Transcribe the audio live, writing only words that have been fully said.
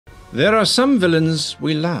There are some villains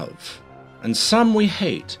we love, and some we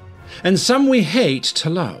hate, and some we hate to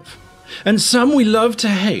love, and some we love to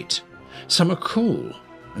hate. Some are cool,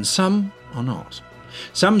 and some are not.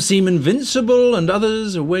 Some seem invincible, and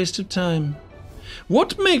others a waste of time.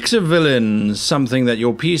 What makes a villain something that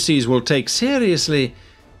your PCs will take seriously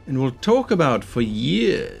and will talk about for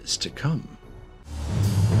years to come?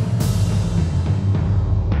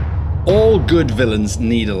 All good villains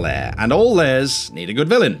need a lair, and all lairs need a good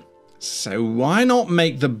villain. So why not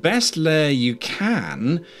make the best lair you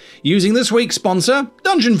can using this week's sponsor,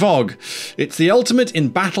 Dungeon Fog? It's the ultimate in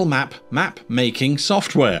battle map making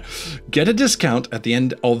software. Get a discount at the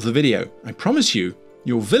end of the video. I promise you,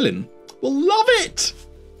 your villain will love it.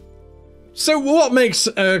 So what makes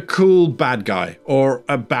a cool bad guy or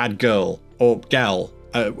a bad girl or gal?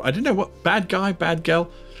 I don't know what bad guy, bad girl.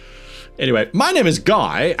 Anyway, my name is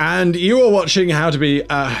Guy, and you are watching how to be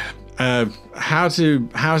how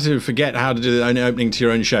to forget how to do the opening to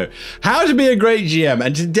your own show. How to be a great GM.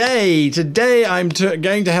 And today I'm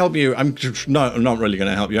going to help you. I'm not really going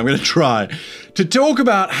to help you. I'm going to try to talk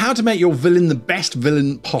about how to make your villain the best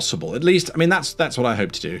villain possible. At least, I mean, that's what I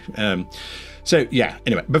hope to do. So yeah,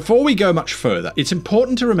 anyway, before we go much further, it's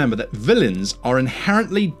important to remember that villains are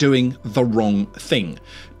inherently doing the wrong thing.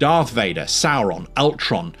 Darth Vader, Sauron,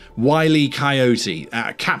 Ultron, Wile E. Coyote,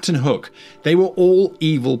 Captain Hook, they were all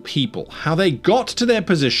evil people. How they got to their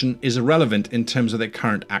position is irrelevant in terms of their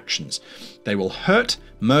current actions. They will hurt,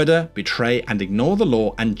 murder, betray, and ignore the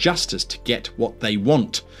law and justice to get what they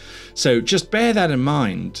want. So just bear that in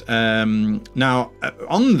mind. Now,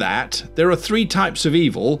 on that, there are three types of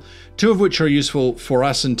evil, two of which are useful for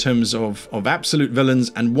us in terms of absolute villains,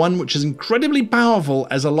 and one which is incredibly powerful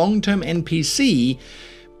as a long-term NPC,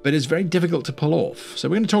 but is very difficult to pull off. So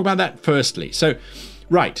we're going to talk about that firstly. So,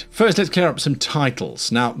 right, first let's clear up some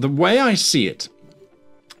titles. Now, the way I see it,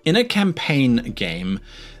 in a campaign game,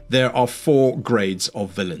 there are 4 grades of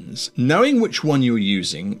villains. Knowing which one you're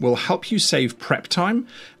using will help you save prep time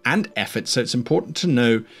and effort, so it's important to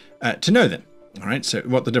know them. All right, so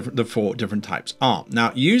what the 4 different types are.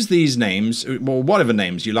 Now, use these names, well, whatever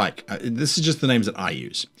names you like. This is just the names that I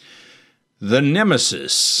use. The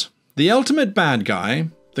Nemesis, the ultimate bad guy,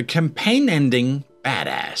 the campaign-ending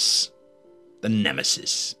badass. The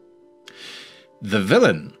Nemesis. The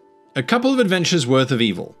Villain, a couple of adventures worth of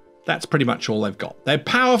evil. That's pretty much all they've got. They're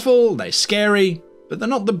powerful, they're scary, but they're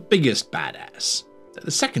not the biggest badass. They're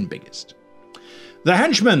the second biggest. The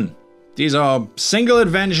Henchmen. These are single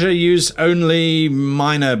adventure use only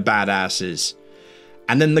minor badasses.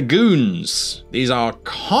 And then the Goons. These are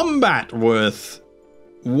combat worth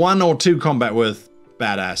 1 or 2 combat worth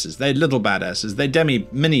badasses. They're little badasses. They're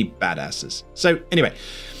mini badasses. So anyway,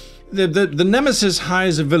 the Nemesis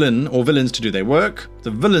hires a villain or villains to do their work.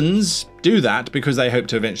 The villains do that because they hope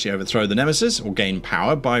to eventually overthrow the Nemesis or gain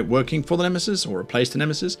power by working for the Nemesis or replace the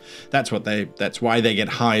Nemesis. That's why they get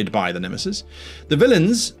hired by the Nemesis. The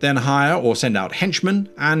villains then hire or send out henchmen,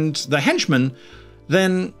 and the henchmen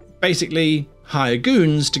then basically hire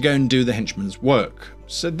goons to go and do the henchman's work.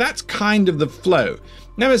 So that's kind of the flow.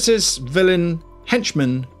 Nemesis, villain,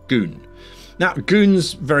 henchman, goon. Now,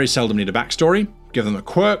 goons very seldom need a backstory. Give them a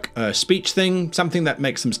quirk, a speech thing, something that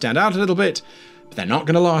makes them stand out a little bit, but they're not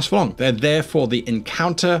going to last for long. They're there for the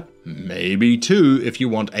encounter, maybe 2 if you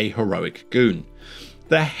want a heroic goon.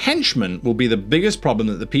 The henchman will be the biggest problem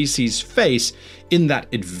that the PCs face in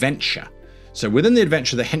that adventure. So within the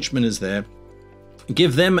adventure, the henchman is there.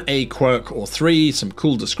 Give them a quirk or 3, some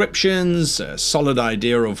cool descriptions, a solid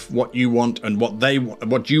idea of what you want and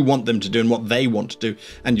what you want them to do and what they want to do,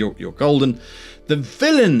 and you're golden. The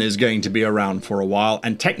villain is going to be around for a while,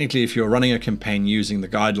 and technically if you're running a campaign using the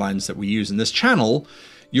guidelines that we use in this channel,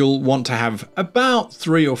 you'll want to have about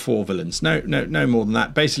 3 or 4 villains. No more than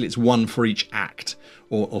that. Basically, it's 1 for each act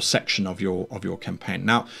or section of your campaign.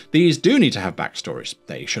 Now, these do need to have backstories.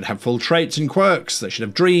 They should have full traits and quirks. They should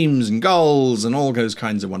have dreams and goals and all those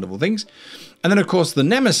kinds of wonderful things. And then, of course, the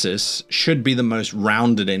Nemesis should be the most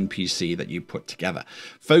rounded NPC that you put together.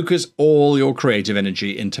 Focus all your creative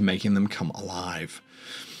energy into making them come alive.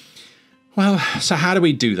 Well, so how do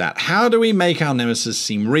we do that? How do we make our Nemesis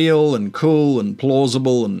seem real and cool and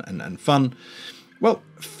plausible and fun? Well,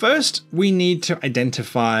 first we need to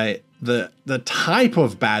identify the type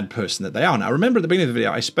of bad person that they are. Now, remember at the beginning of the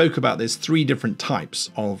video, I spoke about there's 3 different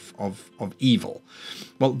types of evil.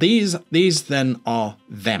 Well, these then are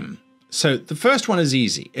them. So the first one is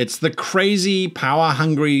easy. It's the crazy,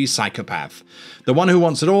 power-hungry psychopath. The one who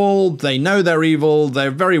wants it all. They know they're evil.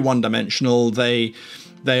 They're very one-dimensional. They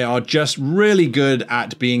They are just really good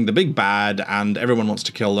at being the big bad, and everyone wants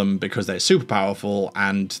to kill them because they're super powerful,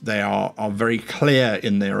 and they are very clear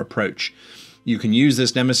in their approach. You can use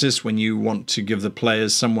this nemesis when you want to give the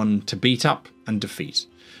players someone to beat up and defeat.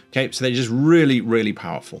 Okay, so they're just really, really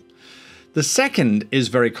powerful. The second is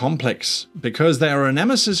very complex because they are a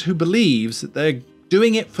nemesis who believes that they're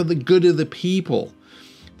doing it for the good of the people.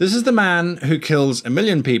 This is the man who kills 1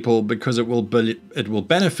 million people because it will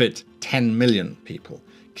benefit 10 million people.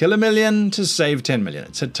 Kill 1 million to save 10 million.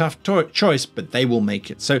 It's a tough choice, but they will make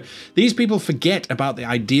it. So these people forget about the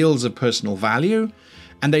ideals of personal value,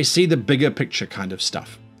 and they see the bigger picture kind of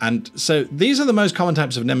stuff. And so these are the most common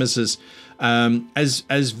types of nemesis,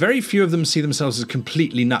 as very few of them see themselves as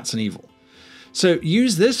completely nuts and evil. So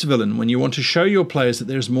use this villain when you want to show your players that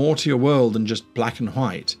there's more to your world than just black and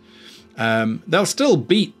white. They'll still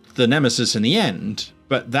beat the nemesis in the end,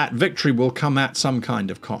 but that victory will come at some kind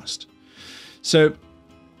of cost. So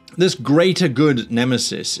this greater good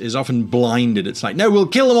nemesis is often blinded. It's like, no, we'll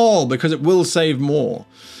kill them all because it will save more.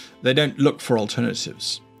 They don't look for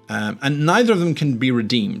alternatives. And neither of them can be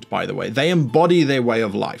redeemed, by the way. They embody their way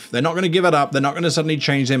of life. They're not going to give it up. They're not going to suddenly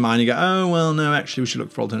change their mind and go, oh, well, no, actually, we should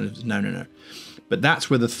look for alternatives. No, no, no. But that's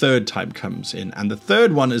where the third type comes in. And the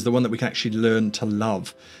third one is the one that we can actually learn to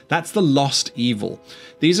love. That's the lost evil.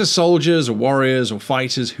 These are soldiers or warriors or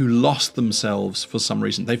fighters who lost themselves for some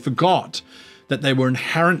reason. They forgot that they were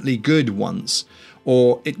inherently good once,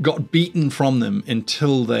 or it got beaten from them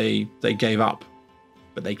until they gave up.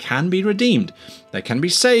 But they can be redeemed. They can be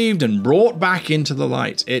saved and brought back into the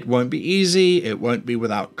light. It won't be easy. It won't be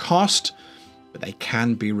without cost, but they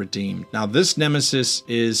can be redeemed. Now, this nemesis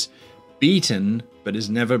is beaten, but is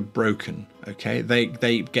never broken. Okay,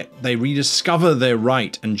 they rediscover their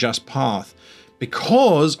right and just path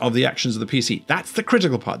because of the actions of the PC. That's the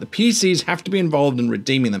critical part. The PCs have to be involved in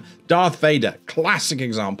redeeming them. Darth Vader, classic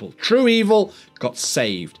example. True evil got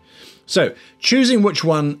saved. So choosing which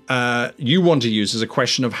one you want to use is a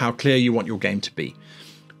question of how clear you want your game to be.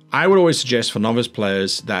 I would always suggest for novice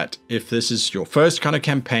players that if this is your first kind of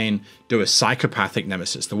campaign, do a psychopathic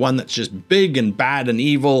nemesis, the one that's just big and bad and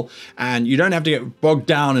evil, and you don't have to get bogged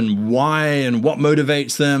down in why and what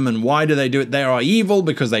motivates them and why do they do it. They are evil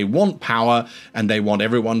because they want power and they want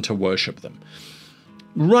everyone to worship them.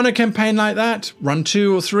 Run a campaign like that, run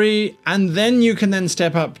 2 or 3, and then you can then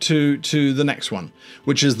step up to the next one,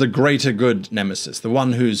 which is the greater good nemesis, the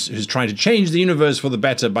one who's trying to change the universe for the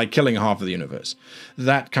better by killing half of the universe.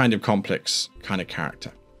 That kind of complex kind of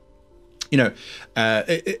character. You know,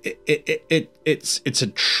 it's a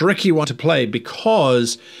tricky one to play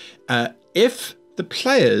because if the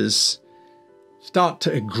players start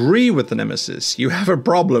to agree with the nemesis, you have a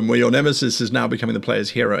problem where your nemesis is now becoming the player's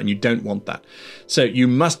hero, and you don't want that. So you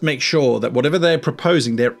must make sure that whatever they're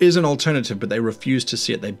proposing, there is an alternative, but they refuse to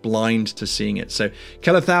see it. They're blind to seeing it. So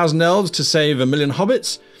kill 1,000 elves to save 1 million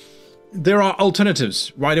hobbits. There are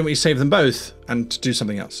alternatives. Why don't we save them both and do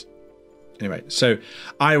something else? Anyway, so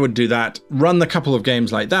I would do that, run a couple of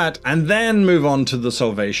games like that, and then move on to the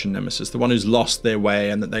salvation nemesis, the one who's lost their way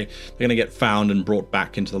and that they're going to get found and brought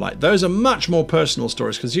back into the light. Those are much more personal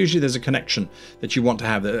stories because usually there's a connection that you want to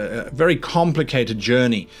have, a very complicated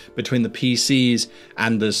journey between the PCs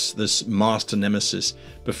and this master nemesis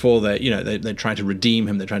before they're trying to redeem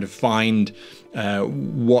him. They're trying to find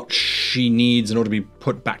what she needs in order to be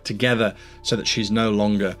put back together so that she's no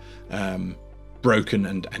longer broken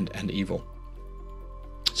and evil.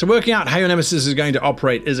 So working out how your nemesis is going to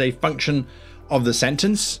operate is a function of the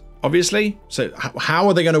sentence, obviously. So how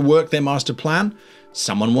are they going to work their master plan?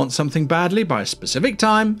 Someone wants something badly by a specific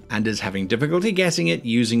time and is having difficulty getting it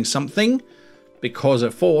using something because a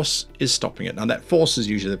force is stopping it. Now that force is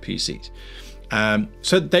usually the PCs.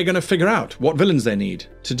 So they're going to figure out what villains they need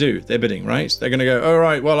to do their bidding, right? They're going to go, all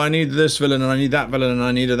right, well, I need this villain and I need that villain and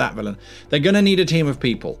I need that villain. They're going to need a team of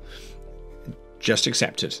people. Just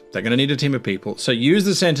accept it. They're going to need a team of people. So use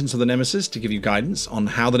the sentence of the nemesis to give you guidance on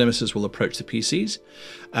how the nemesis will approach the PCs.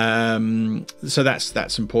 So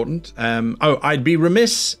that's important. I would be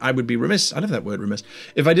remiss, I love that word remiss,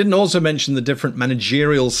 if I didn't also mention the different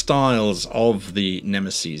managerial styles of the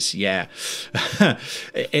nemesis. Yeah.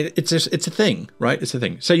 It's a thing, right? It's a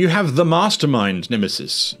thing. So you have the mastermind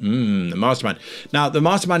nemesis. The mastermind. Now, the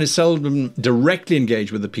mastermind is seldom directly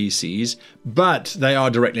engaged with the PCs, but they are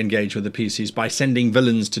directly engaged with the PCs by sending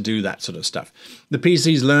villains to do that sort of stuff. The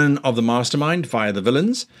PCs learn of the mastermind via the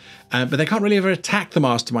villains, but they can't really ever attack the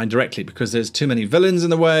mastermind directly because there's too many villains in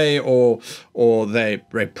the way, or they're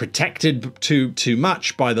protected too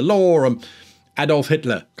much by the law. Adolf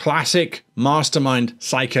Hitler, classic mastermind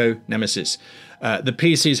psycho nemesis. The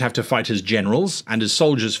PCs have to fight as generals and as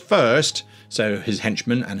soldiers first, so his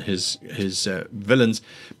henchmen and his villains,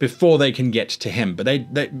 before they can get to him. But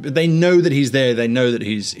they know that he's there. They know that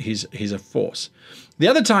he's a force. The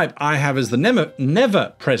other type I have is the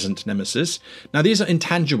never-present nemesis. Now, these are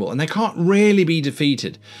intangible, and they can't really be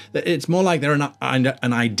defeated. It's more like they're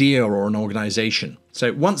an idea or an organization.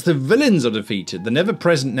 So once the villains are defeated, the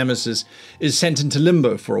never-present nemesis is sent into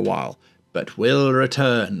limbo for a while, but will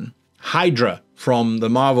return. Hydra from the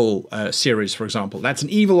Marvel series, for example. That's an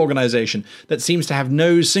evil organization that seems to have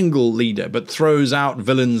no single leader, but throws out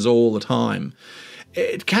villains all the time.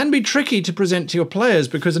 It can be tricky to present to your players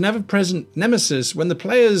because an ever-present nemesis, when the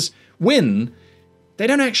players win, they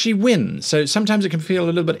don't actually win. So sometimes it can feel a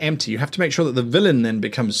little bit empty. You have to make sure that the villain then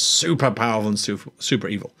becomes super powerful and super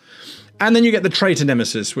evil. And then you get the traitor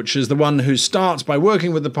nemesis, which is the one who starts by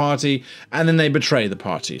working with the party and then they betray the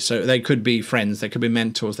party. So they could be friends, they could be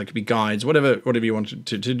mentors, they could be guides, whatever you want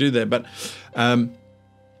to do there. But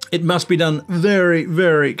it must be done very,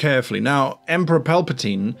 very carefully. Now, Emperor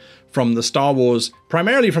Palpatine from the Star Wars,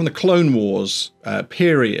 primarily from the Clone Wars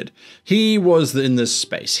period, he was in this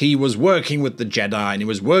space. He was working with the Jedi and he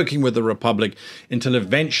was working with the Republic until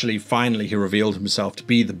eventually, finally, he revealed himself to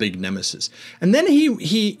be the big nemesis. And then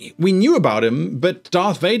we knew about him, but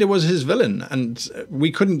Darth Vader was his villain, and we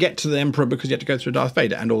couldn't get to the Emperor because you had to go through Darth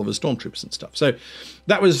Vader and all of his stormtroopers and stuff. So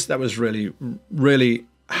that was really, really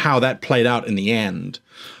how that played out in the end.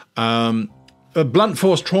 A blunt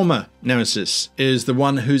force trauma nemesis is the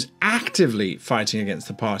one who's actively fighting against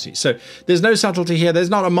the party. So there's no subtlety here. There's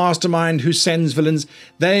not a mastermind who sends villains.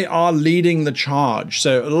 They are leading the charge.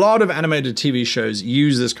 So a lot of animated TV shows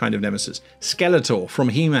use this kind of nemesis. Skeletor from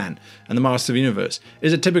He-Man and the Master of the Universe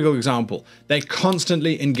is a typical example. They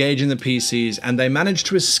constantly engage in the PCs and they manage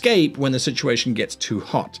to escape when the situation gets too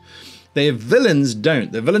hot. Their villains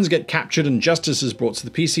don't. The villains get captured and justice is brought, so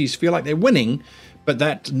the PCs feel like they're winning, but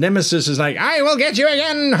that nemesis is like, I will get you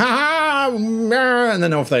again, ha ha, and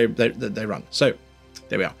then off they run. So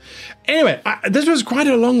there we are. Anyway, this was quite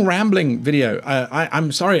a long rambling video.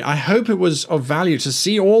 I'm sorry. I hope it was of value to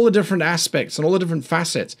see all the different aspects and all the different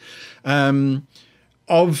facets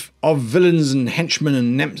of villains and henchmen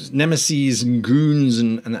and nemesis and goons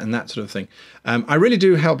and that sort of thing. I really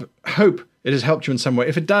do hope it has helped you in some way.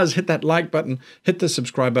 If it does, hit that like button, hit the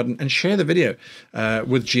subscribe button, and share the video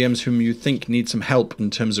with GMs whom you think need some help in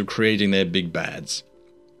terms of creating their big bads.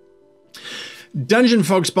 Dungeon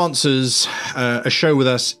Fog sponsors a show with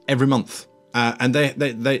us every month. And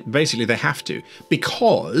they basically have to,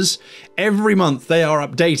 because every month they are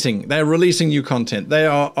updating, they're releasing new content, they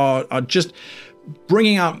are just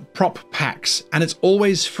bringing out prop packs, and it's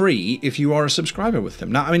always free if you are a subscriber with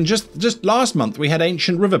them. Now, I mean, just last month we had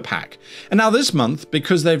Ancient River pack, and now this month,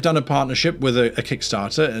 because they've done a partnership with a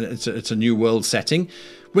Kickstarter, and it's a new world setting,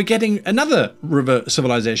 we're getting another River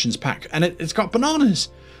Civilizations pack, and it's got bananas.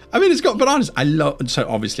 I mean, it's got bananas. I love, so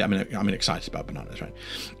obviously I'm excited about bananas, right?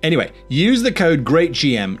 Anyway, use the code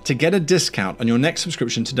GREATGM to get a discount on your next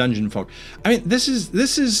subscription to Dungeon Fog. I mean, this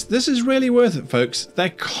is really worth it, folks. They're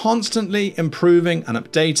constantly improving and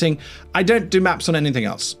updating. I don't do maps on anything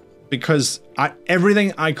else because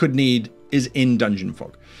everything I could need is in Dungeon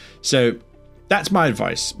Fog. So that's my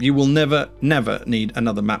advice. You will never need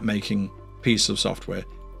another map making piece of software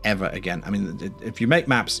ever again. I mean, if you make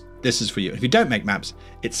maps, this is for you. If you don't make maps,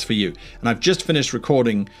 it's for you. And I've just finished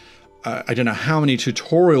recording, I don't know how many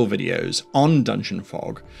tutorial videos on Dungeon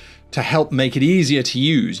Fog to help make it easier to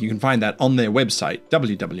use. You can find that on their website,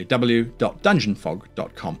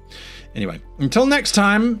 www.dungeonfog.com. Anyway, until next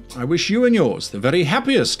time, I wish you and yours the very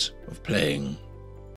happiest of playing.